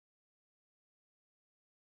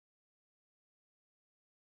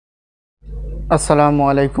আসসালামু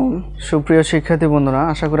আলাইকুম সুপ্রিয় শিক্ষার্থী বন্ধুরা,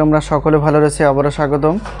 আশা করি আমরা সকলে ভালো রয়েছি। আবারও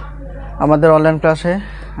স্বাগতম আমাদের অনলাইন ক্লাসে।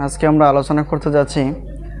 আজকে আমরা আলোচনা করতে যাচ্ছি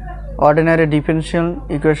ordinary differential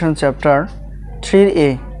equation chapter 3A,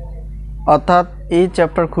 অর্থাৎ এই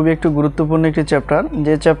চ্যাপ্টার খুবই একটু গুরুত্বপূর্ণ একটি চ্যাপ্টার,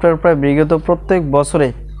 যে চ্যাপ্টার প্রায় বিগত প্রত্যেক বছরে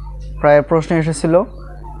প্রায় প্রশ্ন এসেছিল।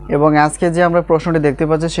 এবং আজকে যে আমরা প্রশ্নটি দেখতে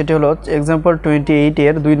পাচ্ছি সেটি হলো এক্সাম্পল 28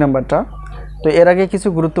 এর 2 নম্বরটা। তো এর আগে কিছু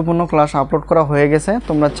গুরুত্বপূর্ণ ক্লাস আপলোড করা হয়ে গেছে,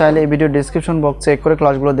 তোমরা চাইলে এই ভিডিও ডেসক্রিপশন বক্স চেক করে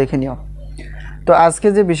ক্লাসগুলো দেখে নিও। তো আজকে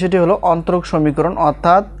যে বিষয়টি হলো অন্তরক সমীকরণ,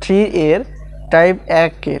 অর্থাৎ 3 এর টাইপ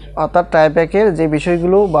 1 এর, অর্থাৎ টাইপ 1 এর যে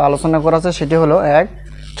বিষয়গুলো বা আলোচনা করা আছে সেটি হলো এক,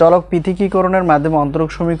 চলক পৃথকীকরণের মাধ্যমে অন্তরক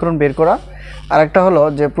সমীকরণ বের করা, আরেকটা হলো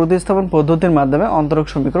যে প্রতিস্থাপন পদ্ধতির মাধ্যমে অন্তরক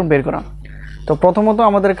সমীকরণ বের করা। তো প্রথমত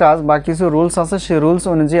আমাদের কাজ বা কিছু রুলস আছে, সেই রুলস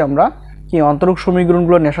অনুযায়ী আমরা কি অন্তরক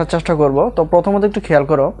সমীকরণগুলো নেশার চেষ্টা করব। তো প্রথমত একটু খেয়াল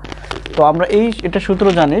করো, তো আমরা এটা সূত্র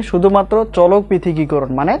জানি, শুধুমাত্র চলক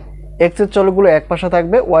পৃথকীকরণ মানে এক্স এর চলকগুলো এক পাশে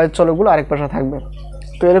থাকবে, ওয়াই এর চলকগুলো আরেক পাশে থাকবে।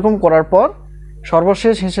 তো এরকম করার পর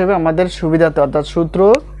সর্বশেষ হিসেবে আমাদের সুবিধাতে, অর্থাৎ সূত্র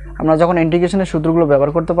আমরা যখন ইন্টিগ্রেশনের সূত্রগুলো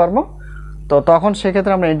ব্যবহার করতে পারবো, তো তখন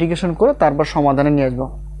সেক্ষেত্রে আমরা ইন্টিগ্রেশন করে তারপর সমাধানে নিয়ে আসবো।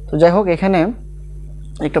 তো যাই হোক, এখানে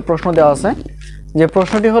একটা প্রশ্ন দেওয়া আছে, যে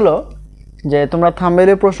প্রশ্নটি হলো যে তোমরা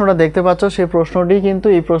থাম্বনেইলে প্রশ্নটা দেখতে পাচ্ছ, সেই প্রশ্নটি কিন্তু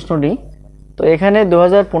এই প্রশ্নটি। তো এখানে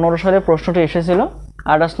 2015 সালে প্রশ্নটি এসেছিল,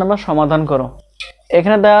 28 নম্বর সমাধান করো।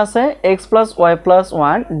 এখানে দেওয়া আছে x + y +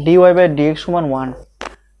 1 dy/dx = 1।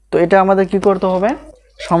 তো এটা আমাদের কি করতে হবে,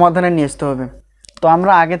 সমাধানে নিয়ে আসতে হবে। তো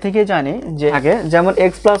আমরা আগে থেকেই জানি যে আগে যেমন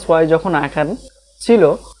x + y যখন আকার ছিল,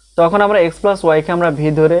 তখন আমরা x + y কে আমরা v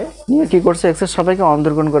ধরে নিয়ে কি করছি, x এর সাপেক্ষে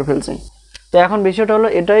অন্তর্গ্রহণ করে ফেলছি। তো এখন বিষয়টা হলো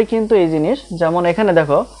এটাই কিন্তু এই জিনিস, যেমন এখানে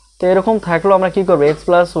দেখো, তো এরকম থাকলো আমরা কি করব, x +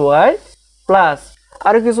 y প্লাস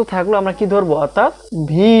আরও কিছু থাকলো আমরা কি ধরবো, অর্থাৎ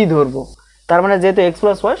v ধরবো। তার মানে যেহেতু x +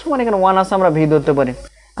 y সমান এখানে 1 আছে, আমরা v ধরতে পারি।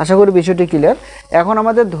 আশা করি বিষয়টি ক্লিয়ার। এখন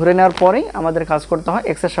আমাদের ধরে নেওয়ার পরেই আমাদের কাজ করতে হয়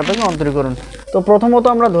x এর সাপেক্ষে অন্তরীকরণ। তো প্রথমত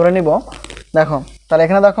আমরা ধরে নিব, দেখো তাহলে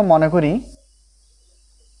এখানে দেখো মনে করি,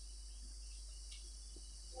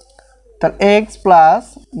 তাহলে x +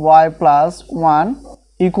 y + 1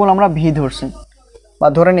 ইকুয়াল আমরা v ধরছি বা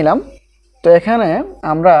ধরে নিলাম। তো এখানে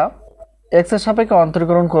আমরা x এর সাপেক্ষে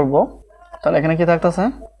অন্তরীকরণ করব। তাহলে এখানে কি থাকতেছে,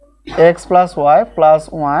 x + y +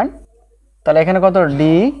 1, তাহলে এখানে কত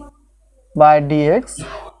d/dx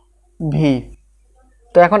v।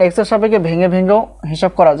 তো এখন x এর সাপেক্ষে ভেঙে ভেঙেও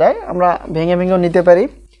হিসাব করা যায়, আমরা ভেঙে ভেঙেও নিতে পারি।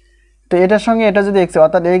 তো এটার সঙ্গে এটা যদি x,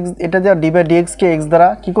 অর্থাৎ x, এটা দিয়ে d/dx কে x দ্বারা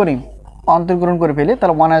কি করি, অন্তরীকরণ করে ফেলি,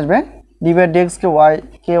 তাহলে 1 আসবে। d/dx কে y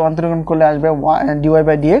কে অন্তরীকরণ করলে আসবে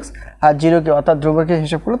dy/dx, আর 0 কে অর্থাৎ ধ্রুবককে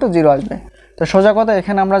হিসাব করলে তো 0 আসবে। তো সোজা কথা,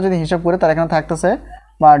 এখানে আমরা যদি হিসাব করি তাহলে এখানে থাকতেছে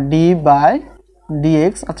বা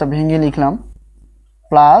d/dx, আচ্ছা ভেঙে লিখলাম,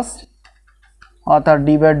 প্লাস অর্থাৎ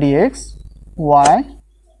d/dx y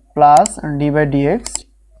প্লাস d/dx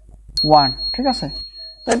 1, ঠিক আছে।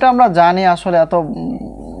 তো এটা আমরা জানি, আসলে এত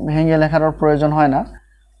ভেঙে লেখার প্রয়োজন হয় না,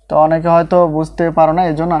 তো অনেকে হয়তো বুঝতে পারো না,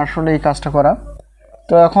 এই জন্য আসলে এই কাজটা করা।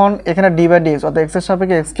 তো এখন এখানে d/dx অর্থাৎ x এর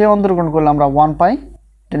সাপেক্ষে x কে অন্তর্গ্রহণ করলে আমরা 1 পাই,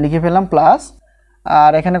 এটা লিখে ফেললাম, প্লাস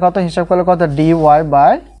আর এখানে কত হিসাব করলে কত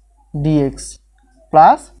dy/dx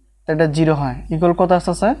প্লাস এটা 0 হয়, ইকুয়াল কত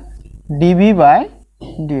আসছে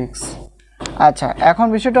dv/dx। আচ্ছা, এখন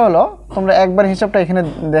বিষয়টা হলো তোমরা একবার হিসাবটা এখানে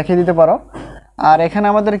দেখিয়ে দিতে পারো, আর এখানে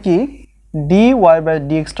আমাদের কি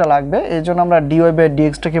dy/dxটা লাগবে, এই জন্য আমরা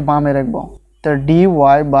dy/dxটাকে বামে রাখবো। তো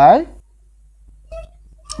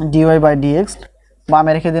dy/dx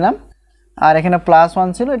বামে রেখে দিলাম, আর এখানে +1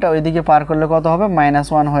 ছিল, এটা ওইদিকে পার করলে কত হবে,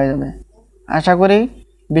 -1 হয়ে যাবে। আশা করি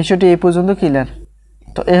বিষয়টি এই পর্যন্ত ক্লিয়ার।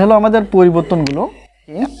 তো এই হলো আমাদের পরিবর্তনগুলো,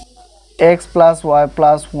 x + y +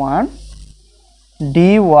 1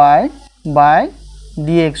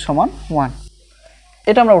 dy/dx = 1,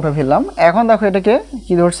 এটা আমরা উঠে ফেললাম। এখন দেখো এটাকে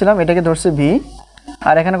কি ধরছিলাম, এটাকে ধরছি v,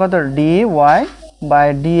 আর এখানে কত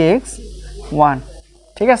dy/dx 1,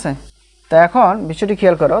 ঠিক আছে। তো এখন বিষয়টি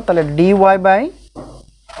খেয়াল করো, তাহলে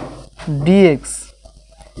dy/dx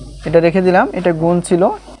এটা রেখে দিলাম, এটা গুণ ছিল,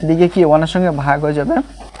 এদিকে কি 1 এর সঙ্গে ভাগ হয়ে যাবে।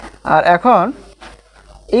 আর এখন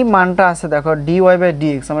এই মানটা আছে দেখো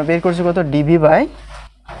dy/dx আমরা বের করছি কত,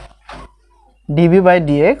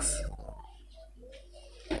 dv/dx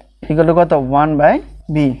ইকুয়াল টু কত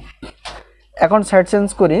 1/v। এখন সাইড চেঞ্জ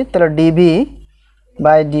করি, তাহলে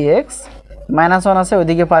dv/dx -1 আছে,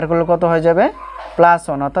 ওইদিকে পার করলে কত হয়ে যাবে,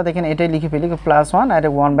 +1, অর্থাৎ এখানে এটাই লিখে ফেলি +1 আর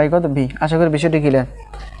 1/v। আশা করি বিষয়টি ক্লিয়ার।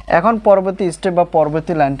 এখন পরবর্তী স্টেপ বা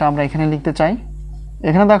পরবর্তী লাইনটা আমরা এখানে লিখতে চাই।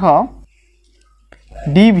 এখানে দেখো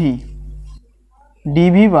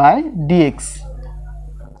dv/dx,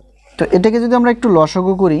 তো এটাকে যদি আমরা একটু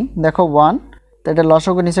লসাগু করি, দেখো 1, তো এটা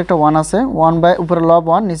লসাগু, নিচে একটা 1 আছে, 1 উপরে লব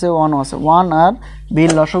 1, নিচে 1 আছে, 1 আর v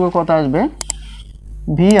লসাগু কত আসবে,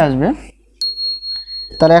 v আসবে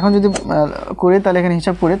তাহলে এখন যদি করি তাহলে এখানে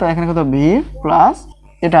হিসাব করি, তাহলে এখানে কত ভি প্লাস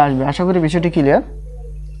এটা আসবে। আশা করি বিষয়টি ক্লিয়ার।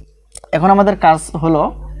 এখন আমাদের কাজ হলো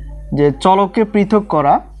যে চলককে পৃথক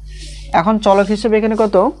করা। এখন চলক হিসেবে এখানে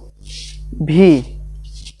কত ভি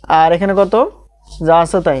আর এখানে কত যা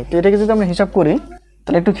আছে তাই। তো এটাকে যদি আমরা হিসাব করি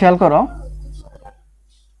তাহলে একটু খেয়াল করো,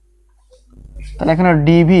 তাহলে এখানে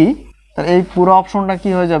ডিভি, তাহলে এই পুরো অপশনটা কি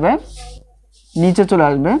হয়ে যাবে নিচে চলে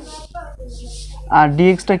আসবে, আর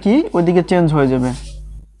ডিএক্সটা কি ওইদিকে চেঞ্জ হয়ে যাবে।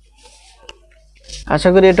 আশা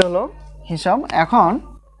করি এটা হলো হিসাব। এখন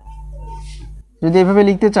যদি এভাবে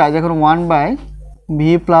লিখতে চাই যখন 1/v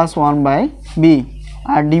প্লাস 1/b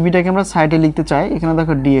আর ডিবিটাকে আমরা সাইডে লিখতে চাই, এখানে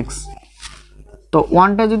দেখো ডিএক্স। তো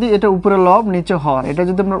 1টা যদি এটা উপরে লব নিচে হর, এটা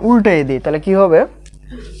যদি আমরা উল্টে দিই তাহলে কি হবে,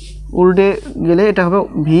 উল্টে গেলে এটা হবে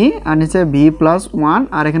ভি আর নিচে ভি প্লাস 1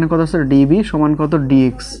 আর এখানে কত আছে ডিবি সমান কত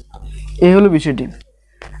ডিএক্স। এই হলো বিষয়টি।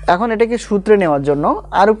 এখন এটাকে সূত্রে নেওয়ার জন্য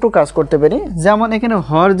আর একটু কাজ করতে পারি। যেমন এখানে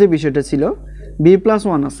হর যে বিষয়টা ছিল বি প্লাস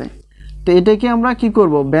 1 আছে, তো এটাকে আমরা কি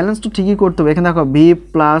করব, ব্যালেন্স তো ঠিকই করতে হবে। এখানে দেখো বি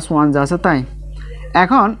প্লাস 1 যা আছে তাই।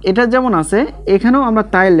 এখন এটা যেমন আছে এখানেও আমরা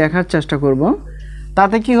তাই লেখার চেষ্টা করব।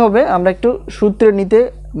 তাতে কি হবে, আমরা একটু সূত্রে নিতে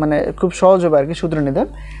মানে খুব সহজ হবে আর কি সূত্রে নিতে।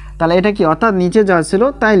 তাহলে এটা কি, অর্থাৎ নিচে যা ছিল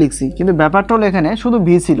তাই লিখছি, কিন্তু ব্যাপারটা হলো এখানে শুধু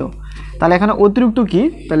ভি ছিল। তাহলে এখানে অতিরিক্ত কি,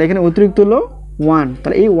 তাহলে এখানে অতিরিক্ত হলো 1।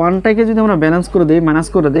 তাহলে এই 1টাকে যদি আমরা ব্যালেন্স করে দিই, মাইনাস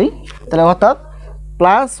করে দিই, তাহলে অর্থাৎ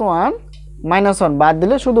প্লাস 1 মাইনাস 1 বাদ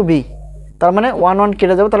দিলে শুধু ভি, তার মানে 1 1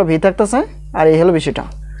 কেটে যাবে, তাহলে ভি থাকতেছে। আর এই হলো বিষয়টা।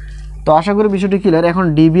 তো আশা করি বিষয়টি ক্লিয়ার। এখন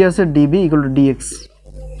ডিবি আছে ডিবি ইকুয়াল টু ডিএক্স।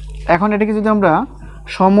 এখন এটাকে যদি আমরা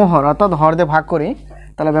সমহর অর্থাৎ হর দিয়ে ভাগ করি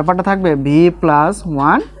তাহলে ব্যাপারটা থাকবে ভি প্লাস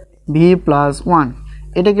 1 ভি প্লাস 1।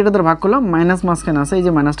 এটাকে এটা ধরে ভাগ করলাম, মাইনাস মাঝখানে আছে, এই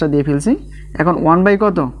যে মাইনাসটা দিয়ে ফেলছি। এখন 1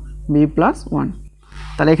 কত ভি প্লাস 1,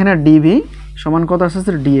 তাহলে এখানে ডিভি সমান কত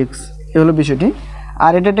আসছে ডিএক্স। এ হলো বিষয়টি।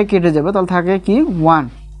 আর এটা কেটে যাবে, তাহলে থাকে কি 1,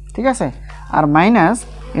 ঠিক আছে। আর মাইনাস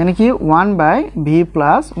এখানে কি 1/ভি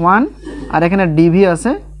প্লাস 1 আর এখানে ডিভি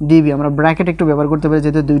আছে ডিভি, আমরা ব্র্যাকেট একটু ব্যবহার করতে পারি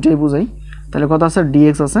যেহেতু দুইটাই বোঝাই। তাহলে কত আছে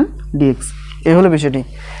ডিএক্স আছে ডিএক্স। এই হলো বিষয়টি।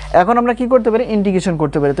 এখন আমরা কি করতে পারি, ইন্টিগ্রেশন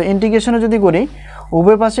করতে পারি। তো ইন্টিগ্রেশনে যদি করি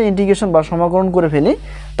উভয় পাশে ইন্টিগ্রেশন বা সমাকলন করে ফেলি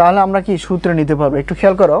তাহলে আমরা কি সূত্রে নিতে পারবো। একটু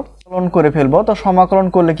খেয়াল করো, সমাকলন করে ফেলবো। তো সমাকলন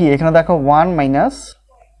করলে কি, এখানে দেখো 1 মাইনাস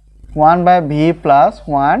 1/ভি প্লাস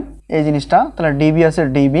 1 এই জিনিসটা, তাহলে ডিবি আছে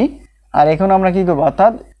ডিবি। আর এখন আমরা কি করবো,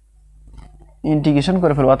 অর্থাৎ ইন্টিগ্রেশন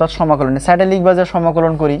করে ফেলবো, অর্থাৎ সমাকলন। সাইডে লিখবা যে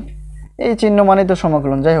সমাকলন করি, এই চিহ্ন মানে তো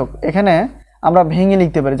সমাকলন। যাই হোক, এখানে আমরা ভেঙে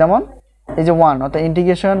লিখতে পারি, যেমন এই যে 1 অর্থাৎ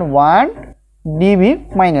ইন্টিগ্রেশন 1 ডিবি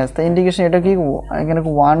মাইনাস, তো ইন্টিগ্রেশন এটা কি এখানে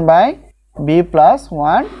 1/ভি প্লাস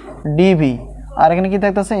 1 ডিবি। আর এখানে কি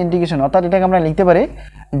থাকতেছে ইন্টিগ্রেশন, অর্থাৎ এটাকে আমরা লিখতে পারি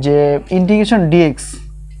যে ইন্টিগ্রেশন ডিএক্স।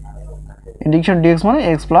 ইন্টিগ্রেশন ডিএক্স মানে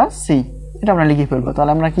এক্স প্লাস সি, এটা আমরা লিখে ফেলবো।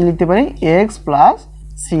 তাহলে আমরা কি লিখতে পারি, এক্স প্লাস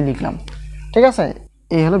সি লিখলাম, ঠিক আছে।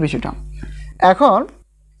 এই হলো বিষয়টা। এখন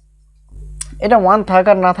এটা 1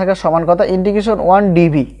 থাকার না থাকার সমান কথা, ইন্টিগ্রেশন 1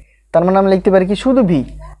 ডিভি, তার মানে আমরা লিখতে পারি কি শুধু ভি।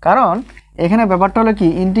 কারণ এখানে ব্যাপারটা হলো কি,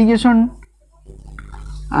 ইন্টিগ্রেশন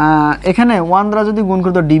এখানে 1 দ্বারা যদি গুণ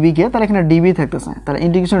করতো ডিবিকে তাহলে এখানে ডিবি থাকতেছে, তাহলে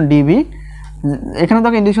ইন্টিগ্রেশন ডিবি। এখানে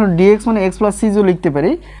দেখো ইন্টিগ্রেশন ডিএক্স মানে এক্স প্লাস সি যদি লিখতে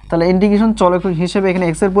পারি, তাহলে ইন্টিগ্রেশন চলক হিসেবে এখানে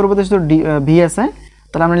এক্স এর পরিবর্তে শুধু ভি আছে,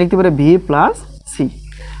 তাহলে আমরা লিখতে পারি ভি প্লাস সি।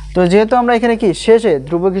 তো যেহেতু আমরা এখানে কি শেষে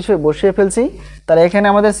ধ্রুবক হিসেবে বসিয়ে ফেলছি, তাহলে এখানে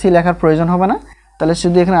আমাদের সি লেখার প্রয়োজন হবে না, তাহলে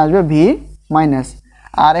শুধু এখানে আসবে ভি মাইনাস।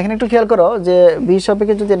 আর এখানে একটু খেয়াল করো যে ভি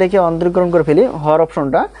সাপেক্ষে যদি এটাকে অন্তরীকরণ করে ফেলি হর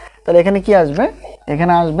অপশনটা, তাহলে এখানে কি আসবে,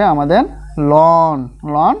 এখানে আসবে আমাদের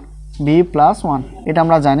লন ভি প্লাস 1, এটা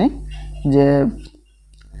আমরা জানি যে।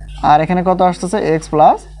 আর এখানে কত আসতেছে এক্স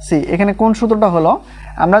প্লাস সি। এখানে কোন সূত্রটা হলো,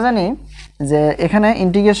 আমরা জানি যে এখানে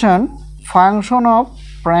integration function of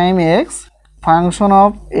prime x function of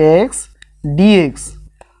x dx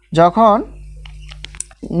যখন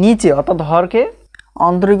নিচে অর্থাৎ হরকে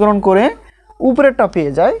অন্তরীকরণ করে উপরেরটা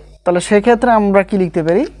পেয়ে যায়, তাহলে সেক্ষেত্রে আমরা কি লিখতে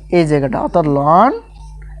পারি, এই জায়গাটা অর্থাৎ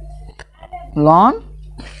loan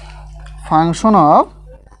function of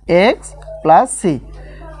x plus C.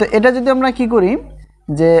 তো এটা যদি আমরা কি করি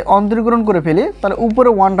যে অন্তরীকরণ করে ফেলি তাহলে উপরে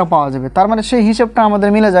 1টা পাওয়া যাবে, তার মানে সেই হিসাবটা আমাদের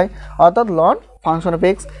মিলে যায়, অর্থাৎ loan function of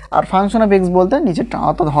x. R function of x বলতে নিচেরটা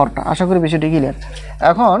অর্থাৎ হরটা। আশা করি বিষয়টি ক্লিয়ার।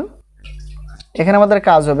 এখন এখানে আমাদের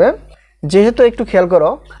কাজ হবে, যেহেতু একটু খেয়াল করো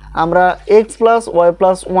আমরা এক্স প্লাস ওয়াই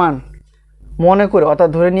প্লাস 1 মনে করে অর্থাৎ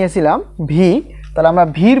ধরে নিয়েছিলাম ভি, তাহলে আমরা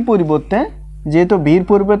ভির পরিবর্তে, যেহেতু ভির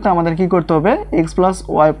পরিবর্তে আমাদের কি করতে হবে এক্স প্লাস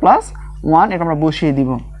ওয়াই প্লাস 1 এটা আমরা বসিয়ে দিব।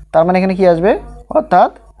 তার মানে এখানে কি আসবে,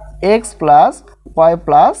 অর্থাৎ এক্স প্লাস ওয়াই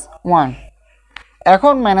প্লাস 1।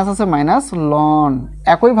 এখন মাইনাস আছে মাইনাস লন,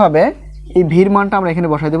 একইভাবে এই ভির মানটা আমরা এখানে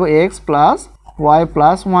বসাই দেবো x plus Y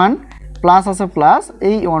plus 1 plus আছে প্লাস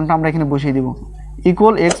এই 1টা আমরা এখানে বসিয়ে দেবো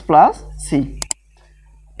ইকুয়াল এক্স প্লাস সি।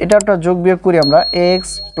 এটা একটা যোগ বিয়োগ করি আমরা x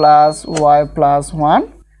প্লাস ওয়াই প্লাস 1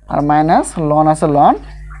 আর মাইনাস লন আছে লন,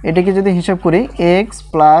 এটাকে যদি হিসাব করি x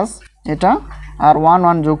প্লাস এটা আর 1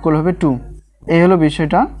 1 যোগ করলে হবে 2। এই হলো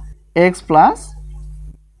বিষয়টা x প্লাস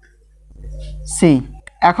c।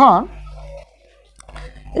 এখন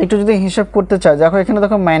একটু যদি হিসাব করতে চাই, দেখো এখানে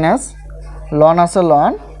দেখো মাইনাস লন আছে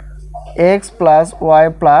loan x plus Y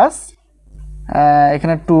plus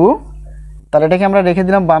এখানে 2, তাহলে এটাকে আমরা রেখে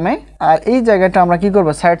দিলাম বামে। আর এই জায়গাটা আমরা কি করব,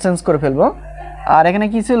 সাইড চেঞ্জ করে ফেলবো। আর এখানে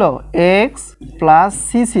কি ছিল, x প্লাস c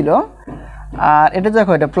ছিল, আর এটা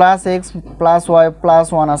দেখো এটা plus x plus Y plus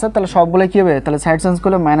 1 আছে, তাহলে সবগুলো কী হবে, তাহলে সাইড চেঞ্জ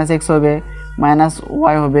করলে মাইনাস x হবে, মাইনাস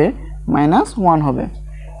ওয়াই হবে, মাইনাস 1 হবে।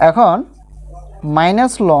 এখন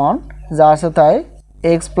মাইনাস লন যা আছে তাই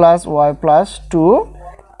x প্লাস ওয়াই প্লাস 2।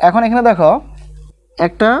 এখন এখানে দেখো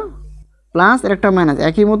একটা প্লাস আর একটা মাইনাস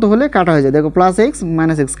একই মতো হলে কাটা হয়ে যায়, দেখো প্লাস এক্স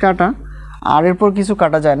মাইনাস এক্স কাটা, আর এরপর কিছু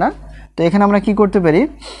কাটা যায় না। তো এখানে আমরা কি করতে পারি,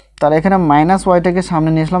 তাহলে এখানে মাইনাস ওয়াইটাকে সামনে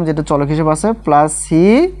নিয়ে আসলাম, যেটা চলক হিসেবে আছে, প্লাস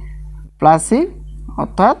সি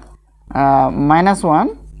অর্থাৎ -1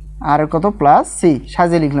 আর কত প্লাস সি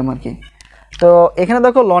সাজিয়ে লিখলাম আর কি। তো এখানে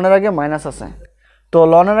দেখো লনের আগে মাইনাস আছে, তো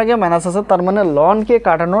লনের আগে মাইনাস আছে, তার মানে লনকে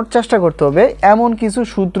কাটানোর চেষ্টা করতে হবে এমন কিছু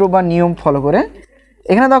সূত্র বা নিয়ম ফলো করে।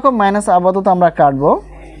 এখানে দেখো মাইনাস আপাতত আমরা কাটবো,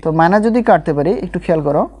 তো মাইনাস যদি কাটতে পারি একটু খেয়াল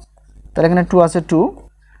করো, তাহলে এখানে 2 আছে 2,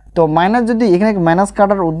 তো মাইনাস যদি এখানে মাইনাস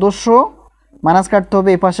কাটার উদ্দেশ্য মাইনাস কাটতে হবে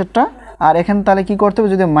এই পাশেরটা, আর এখানে তাহলে কি করতে হবে,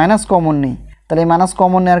 যদি মাইনাস কমন নেই তাহলে এই মাইনাস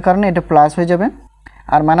কমন নেওয়ার কারণে এটা প্লাস হয়ে যাবে,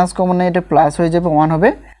 আর মাইনাস কমন নেই এটা প্লাস হয়ে যাবে 1 হবে,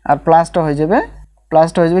 আর প্লাসটা হয়ে যাবে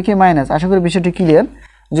কি মাইনাস। আশা করি বিষয়টি ক্লিয়ার।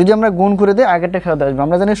 যদি আমরা গুণ করে দিই আগেরটা ফেরত আসবে।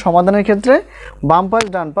 আমরা জানি সমাধানের ক্ষেত্রে বাম পাশ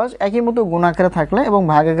ডান পাশ একই মতো গুণ আকারে থাকলে এবং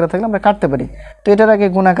ভাগ আকারে থাকলে আমরা কাটতে পারি। তো এটার আগে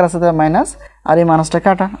গুণ আকার আছে তার মাইনাস, আর এই মাইনাসটা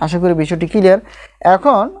কাটা। আশা করি বিষয়টি ক্লিয়ার।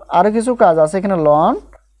 এখন আরও কিছু কাজ আছে, এখানে loan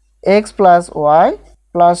x plus Y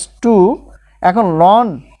plus 2, এখন লন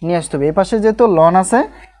নিয়ে আসতে হবে, এই পাশে যেহেতু লন আছে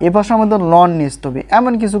এই পাশে আমাদের লন নিয়ে আসতে হবে,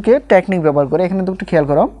 এমন কিছুকে টেকনিক ব্যবহার করে। এখানে তো একটু খেয়াল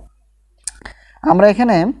করো, আমরা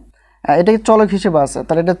এখানে এটাকে চলক হিসেবে আছে,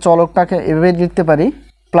 তাহলে এটা চলকটাকে এভাবে লিখতে পারি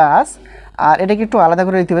প্লাস, আর এটাকে একটু আলাদা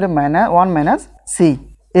করে লিখতে পারি -1 মাইনাস সি।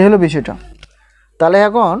 এই হলো বিষয়টা। তাহলে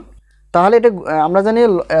এখন তাহলে এটা আমরা জানি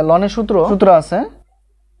লনের সূত্র আছে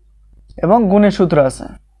এবং গুণের সূত্র আছে।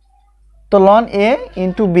 তো লন এ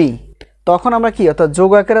ইন্টু বি, তখন আমরা কি অর্থাৎ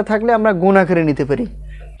যোগ আকারে থাকলে আমরা গুণ আকারে নিতে পারি।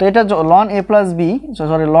 তো এটা লন এ প্লাস বি,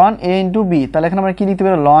 সরি লন এ ইন্টু বি, তাহলে এখানে আমরা কি লিখতে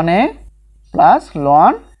পারি, লন এ প্লাস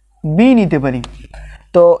লন বি নিতে পারি।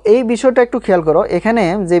 তো এই বিষয়টা একটু খেয়াল করো, এখানে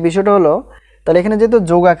যে বিষয়টা হলো, তাহলে এখানে যেহেতু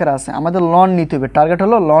যোগ আকার আছে আমাদের লন নিতে হবে, টার্গেট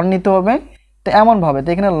হলো লন নিতে হবে। তো এমনভাবে, তো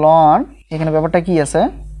এখানে লন, এখানে ব্যাপারটা কি আছে,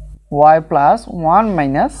 ওয়াই প্লাস 1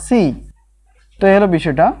 মাইনাস সি। তো এই হলো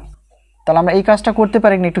বিষয়টা। তাহলে আমরা এই কাজটা করতে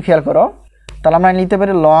পারি কিনা একটু খেয়াল করো। তাহলে আমরা নিতে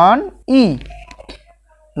পারি লন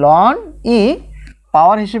ই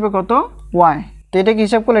পাওয়ার হিসেবে কত ওয়াই, তো এটাকে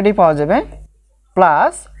হিসাব করলে এটাই পাওয়া যাবে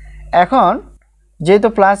প্লাস। এখন যেহেতু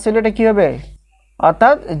প্লাস ছিল এটা কী হবে,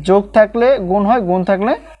 অর্থাৎ যোগ থাকলে গুণ হয়, গুণ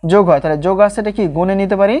থাকলে যোগ হয়, তাহলে যোগ আসছে এটা কি গুণে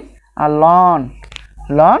নিতে পারি। আর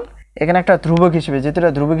লন এখানে একটা ধ্রুবক হিসেবে, যেহেতু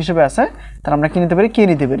এটা ধ্রুবক হিসেবে আছে তাহলে আমরা কি নিতে পারি, কে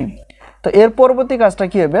নিতে পারি। তো এর পরবর্তী কাজটা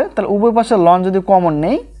কী হবে, তাহলে উভয় পাশে লন যদি কমন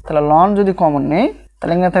নেই, তাহলে লন যদি কমন নেই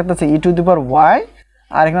তাহলে এখানে থাকতেছে ই টু দি পাওয়ার ওয়াই,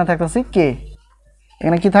 আর এখানে থাকতেছে কে,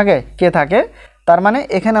 এখানে কি থাকে, কে থাকে। তার মানে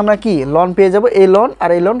এখানে আমরা কি লন পেয়ে যাব, এই লন আর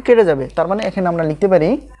এই লন কেটে যাবে, তার মানে এখানে আমরা লিখতে পারি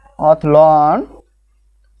loan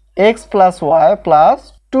x plus Y plus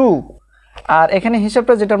 2। আর এখানে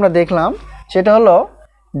হিসাবটা যেটা আমরা দেখলাম সেটা হলো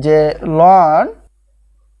যে loan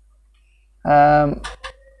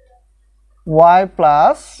Y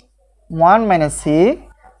plus 1 minus C,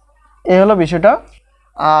 এই হলো বিষয়টা।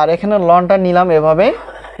 আর এখানে লনটা নিলাম এভাবে,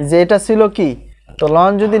 যে এটা ছিল কি, তো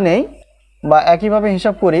লন যদি নেই বা একইভাবে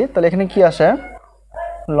হিসাব করি তাহলে এখানে কি আসে,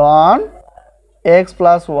 loan x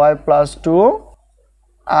plus Y plus 2,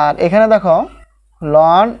 আর এখানে দেখো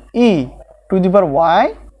loan E to the power y,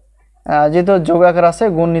 যেহেতু যোগ আকার আছে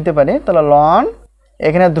গুণ নিতে পারি, তাহলে লন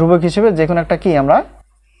এখানে ধ্রুবক হিসেবে যে কোনো একটা কি আমরা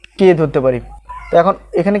কে ধরতে পারি। তো এখন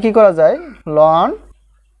এখানে কি করা যায়, লন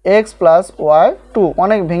x প্লাস ওয়াই 2,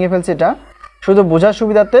 অনেক ভেঙে ফেলছে এটা শুধু বোঝার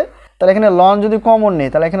সুবিধাতে। তাহলে এখানে লন যদি কমন নেই,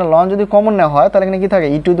 তাহলে এখানে লন যদি কমন নেওয়া হয় তাহলে এখানে কি থাকে,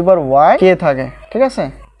 ই টু দি পাওয়ার ওয়াই কে থাকে, ঠিক আছে।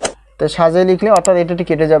 তো সাজিয়ে লিখলে অর্থাৎ এটাটি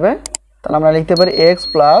কেটে যাবে, তাহলে আমরা লিখতে পারি x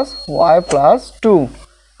প্লাস ওয়াই প্লাস 2।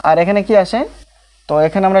 আর এখানে কি আসে, তো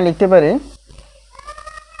এখানে আমরা লিখতে পারি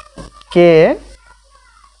কে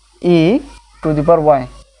ই টু দি পাওয়ার ওয়াই।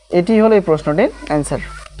 এটি হলো এই প্রশ্নটির অ্যান্সার।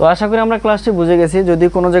 তো আশা করি আমরা ক্লাসটি বুঝে গেছি। যদি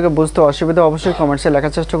কোনো জায়গায় বুঝতে অসুবিধা অবশ্যই কমেন্টসে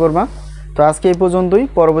লেখার চেষ্টা করবা। তো আজকে এই পর্যন্তই,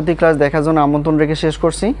 পরবর্তী ক্লাস দেখার জন্য আমন্ত্রণ রেখে শেষ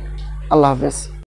করছি। আল্লাহ হাফেজ।